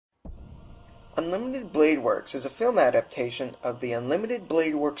Unlimited Blade Works is a film adaptation of the Unlimited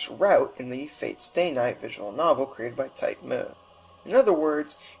Blade Works route in the Fate Stay Night visual novel created by Type Moon. In other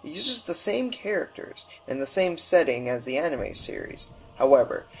words, it uses the same characters and the same setting as the anime series.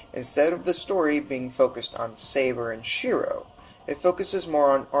 However, instead of the story being focused on Saber and Shiro, it focuses more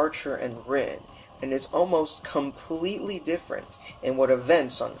on Archer and Rin, and is almost completely different in what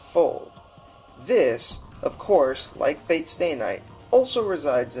events unfold. This, of course, like Fate Stay Night, also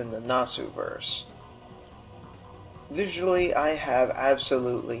resides in the Nasu-verse. Visually, I have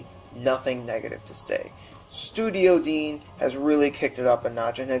absolutely nothing negative to say. Studio Dean has really kicked it up a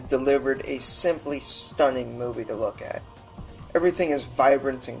notch and has delivered a simply stunning movie to look at. Everything is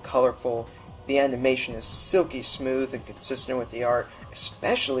vibrant and colorful, the animation is silky smooth and consistent with the art,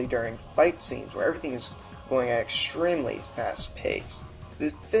 especially during fight scenes where everything is going at extremely fast pace.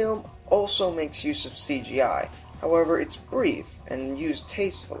 The film also makes use of CGI, however it's brief and used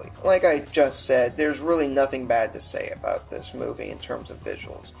tastefully. Like I just said, there's really nothing bad to say about this movie in terms of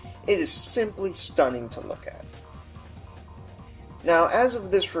visuals. It is simply stunning to look at. Now, as of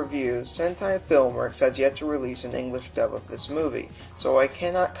this review, Sentai Filmworks has yet to release an English dub of this movie, so I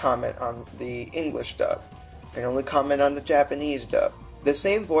cannot comment on the English dub. I can only comment on the Japanese dub. The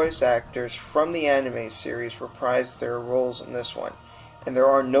same voice actors from the anime series reprised their roles in this one, and there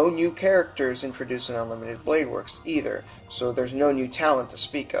are no new characters introduced in Unlimited Blade Works either, so there's no new talent to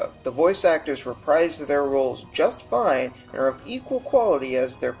speak of. The voice actors reprised their roles just fine and are of equal quality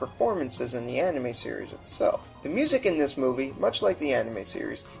as their performances in the anime series itself. The music in this movie, much like the anime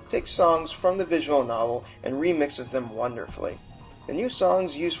series, takes songs from the visual novel and remixes them wonderfully. The new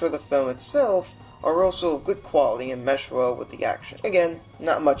songs used for the film itself are also of good quality and mesh well with the action. Again,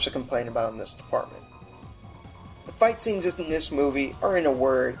 not much to complain about in this department. The fight scenes in this movie are, in a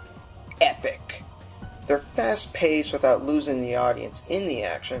word, epic. They're fast-paced without losing the audience in the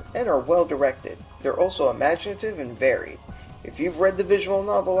action, and are well-directed. They're also imaginative and varied. If you've read the visual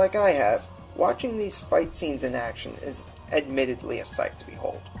novel like I have, watching these fight scenes in action is admittedly a sight to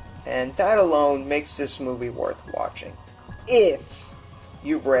behold. And that alone makes this movie worth watching. If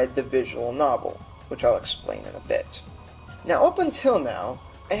you've read the visual novel, which I'll explain in a bit. Now, up until now,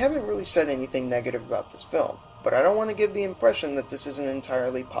 I haven't really said anything negative about this film. But I don't want to give the impression that this is an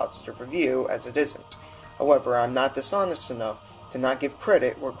entirely positive review, as it isn't. However, I'm not dishonest enough to not give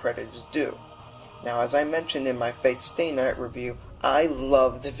credit where credit is due. Now, as I mentioned in my Fate Stay Night review, I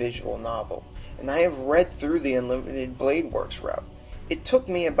love the visual novel, and I have read through the Unlimited Blade Works route. It took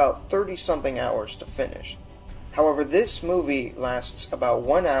me about 30-something hours to finish. However, this movie lasts about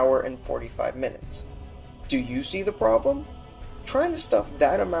 1 hour and 45 minutes. Do you see the problem? Trying to stuff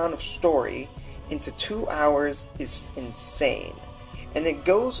that amount of story into 2 hours is insane, and it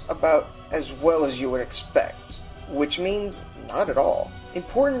goes about as well as you would expect, which means not at all.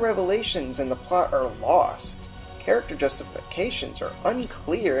 Important revelations in the plot are lost, character justifications are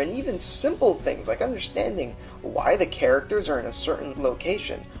unclear, and even simple things like understanding why the characters are in a certain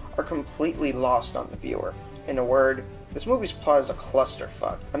location are completely lost on the viewer. In a word, this movie's plot is a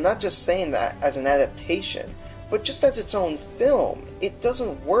clusterfuck. I'm not just saying that as an adaptation, but just as its own film. It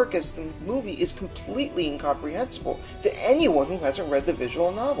doesn't work, as the movie is completely incomprehensible to anyone who hasn't read the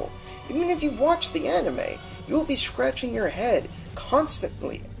visual novel. Even if you've watched the anime, you will be scratching your head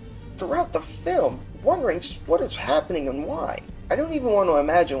constantly throughout the film, wondering just what is happening and why. I don't even want to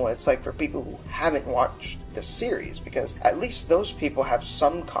imagine what it's like for people who haven't watched the series, because at least those people have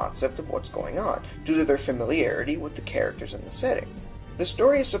some concept of what's going on, due to their familiarity with the characters and the setting. The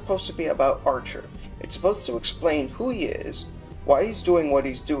story is supposed to be about Archer. It's supposed to explain who he is, why he's doing what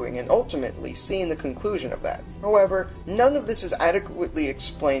he's doing, and ultimately seeing the conclusion of that. However, none of this is adequately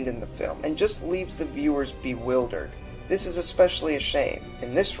explained in the film, and just leaves the viewers bewildered. This is especially a shame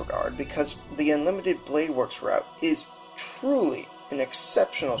in this regard, because the Unlimited Blade Works route is truly an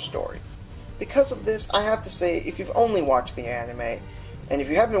exceptional story. Because of this, I have to say, if you've only watched the anime, and if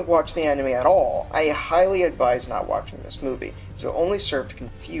you haven't watched the anime at all, I highly advise not watching this movie, as it will only serve to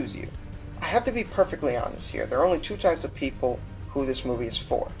confuse you. I have to be perfectly honest here, there are only two types of people who this movie is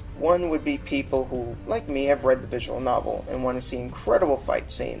for. One would be people who, like me, have read the visual novel and want to see incredible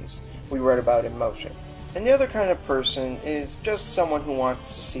fight scenes we read about in motion. And the other kind of person is just someone who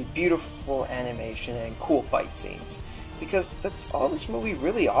wants to see beautiful animation and cool fight scenes, because that's all this movie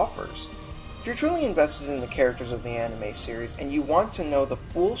really offers. If you're truly invested in the characters of the anime series and you want to know the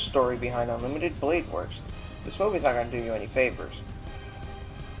full story behind Unlimited Blade Works, this movie's not going to do you any favors.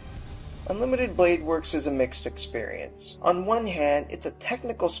 Unlimited Blade Works is a mixed experience. On one hand, it's a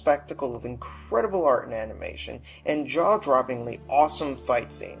technical spectacle of incredible art and animation, and jaw-droppingly awesome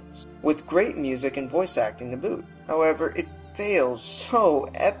fight scenes, with great music and voice acting to boot. However, it fails so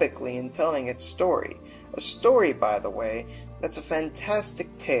epically in telling its story. A story, by the way, that's a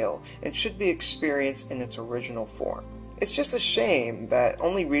fantastic tale and should be experienced in its original form. It's just a shame that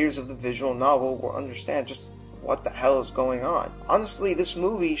only readers of the visual novel will understand just what the hell is going on. Honestly, this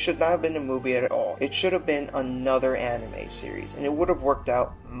movie should not have been a movie at all. It should have been another anime series, and it would have worked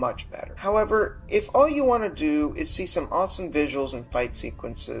out much better. However, if all you want to do is see some awesome visuals and fight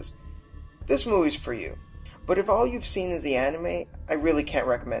sequences, this movie's for you. But if all you've seen is the anime, I really can't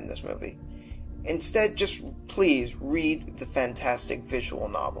recommend this movie. Instead, just please read the fantastic visual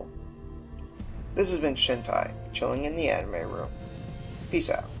novel. This has been Shintai, chilling in the anime room. Peace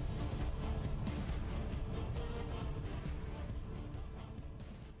out.